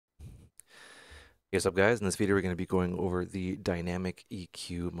Hey, what's up, guys? In this video, we're going to be going over the dynamic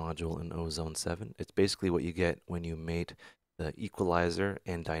EQ module in Ozone 7. It's basically what you get when you mate the equalizer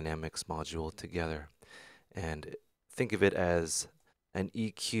and dynamics module together. And think of it as an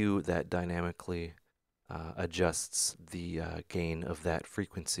EQ that dynamically adjusts the gain of that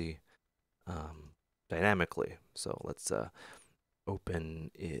frequency dynamically. So let's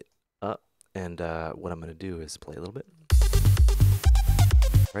open it up. And what I'm going to do is play a little bit.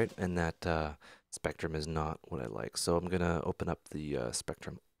 Right, and that spectrum is not what I like. So I'm gonna open up the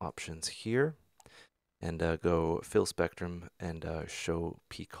spectrum options here and go fill spectrum and show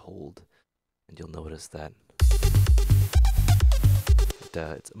peak hold, and you'll notice that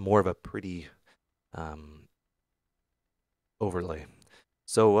it's more of a pretty overlay.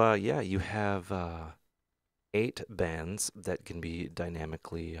 So yeah, you have 8 bands that can be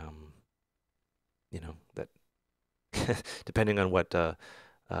dynamically, that depending on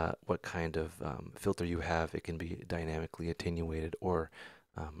what kind of filter you have, it can be dynamically attenuated or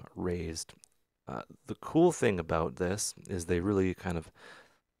raised. The cool thing about this is they really kind of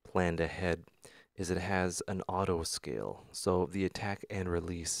planned ahead, is it has an auto scale. So the attack and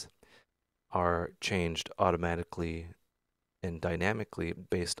release are changed automatically and dynamically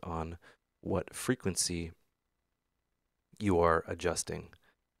based on what frequency you are adjusting.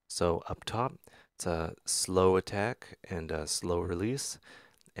 So up top, it's a slow attack and a slow release.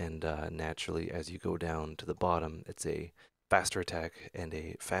 And naturally, as you go down to the bottom, it's a faster attack and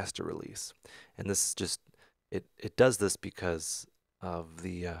a faster release. And this just it does this because of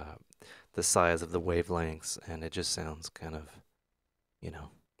the size of the wavelengths, and it just sounds kind of, you know,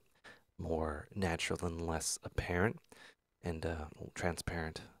 more natural and less apparent. And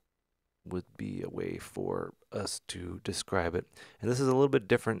transparent would be a way for us to describe it. And this is a little bit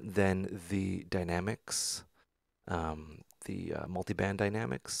different than the dynamics. The multiband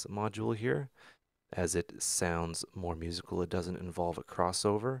dynamics module here, as it sounds more musical. It doesn't involve a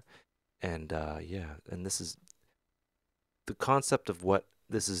crossover. And yeah, and this is the concept of what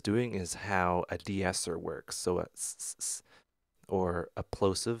this is doing is how a de-esser works. So a or a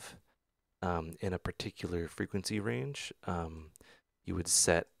plosive in a particular frequency range, you would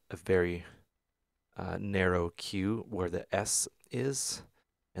set a very narrow Q where the S is,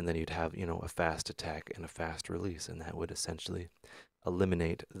 and then you'd have, a fast attack and a fast release, and that would essentially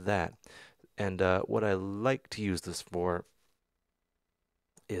eliminate that. And what I like to use this for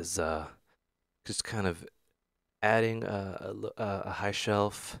is just kind of adding a high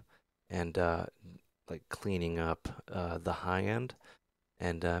shelf and like cleaning up the high end,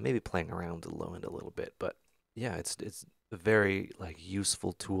 and maybe playing around the low end a little bit. But yeah, it's a very like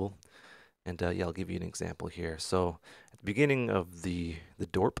useful tool. And yeah, I'll give you an example here. So at the beginning of the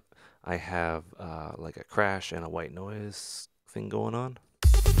DORP, I have like a crash and a white noise thing going on,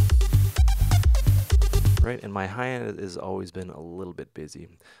 right? And my high end has always been a little bit busy.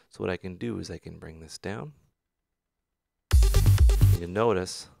 So what I can do is I can bring this down. You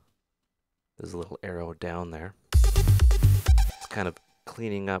notice there's a little arrow down there. It's kind of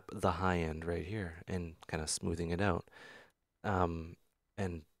cleaning up the high end right here and kind of smoothing it out. And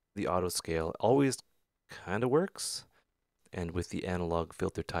the auto scale always kind of works, and with the analog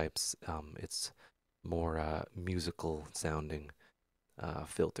filter types, it's more musical sounding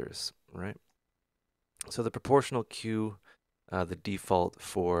filters, right? So the proportional Q, the default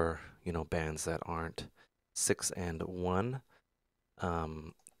for bands that aren't 6 and 1,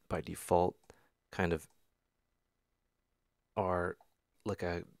 by default kind of are like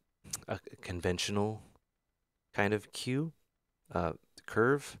a conventional kind of Q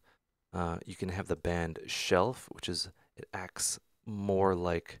curve. You can have the band shelf, which is, it acts more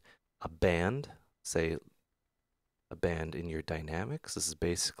like a band, say a band in your dynamics. This is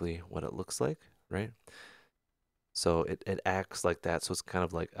basically what it looks like, right? So it acts like that. So it's kind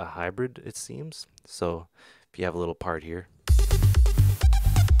of like a hybrid, it seems. So if you have a little part here,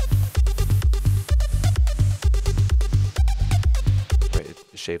 right, it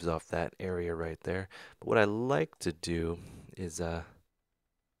shaves off that area right there. But what I like to do is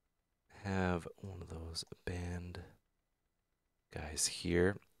have one of those band guys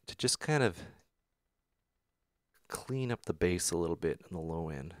here to just kind of clean up the bass a little bit on the low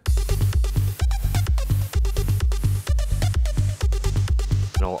end.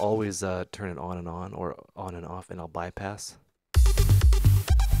 And I'll always turn it on and on, or on and off, and I'll bypass.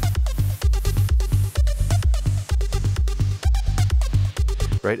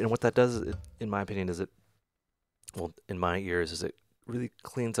 Right, and what that does, in my opinion, is well, in my ears, is it really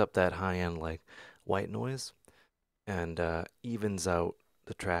cleans up that high end like white noise and evens out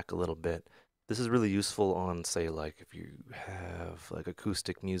the track a little bit. This is really useful on, say, like if you have like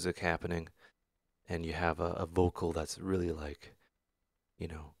acoustic music happening and you have a vocal that's really like, you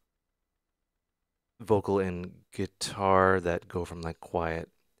know, vocal and guitar that go from like quiet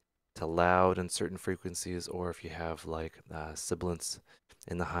to loud in certain frequencies, or if you have like sibilants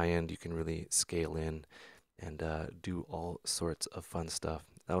in the high end, you can really scale in and do all sorts of fun stuff.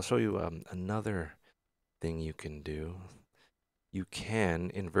 I'll show you another thing you can do. You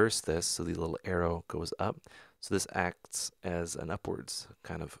can inverse this so the little arrow goes up. So this acts as an upwards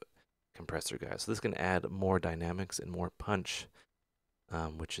kind of compressor guy. So this can add more dynamics and more punch,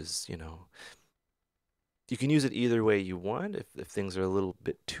 which is, you know, you can use it either way you want. If things are a little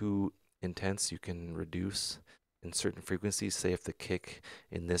bit too intense, you can reduce in certain frequencies. Say if the kick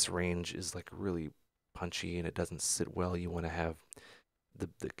in this range is like really punchy and it doesn't sit well, you want to have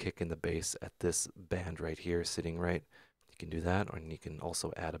the kick and the bass at this band right here sitting right. You can do that, or you can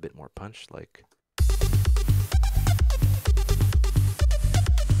also add a bit more punch, like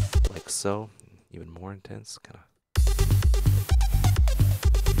so, even more intense, kind of.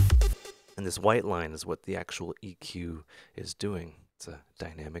 And this white line is what the actual EQ is doing. It's a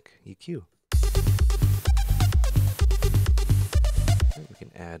dynamic EQ. We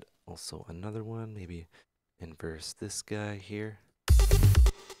can add also another one, maybe inverse this guy here.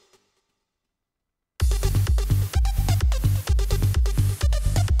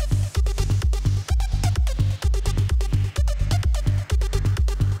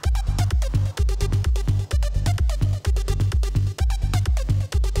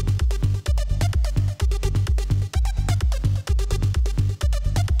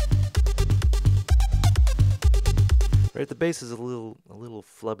 Right, the bass is a little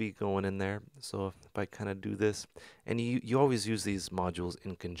flubby going in there. So if I kind of do this, and you always use these modules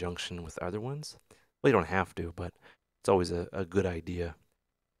in conjunction with other ones. Well, you don't have to, but it's always a good idea.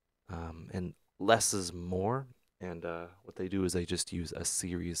 And less is more. And what they do is they just use a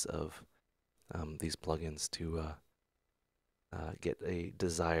series of these plugins to get a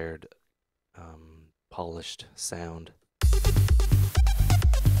desired polished sound.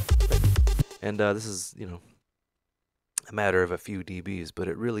 And this is, you know, a matter of a few dBs, but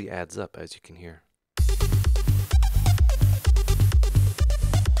it really adds up, as you can hear.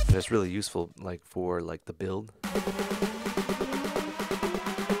 And it's really useful, like for like the build.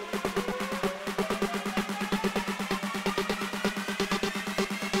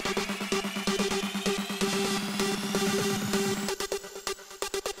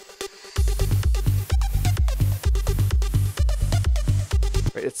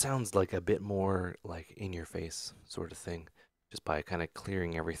 It sounds like a bit more like in your face sort of thing, just by kind of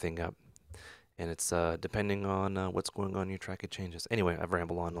clearing everything up. And it's depending on what's going on in your track, it changes. Anyway, I've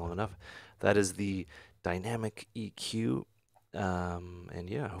rambled on long enough. That is the dynamic EQ. And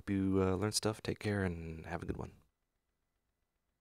yeah, I hope you learn stuff. Take care and have a good one.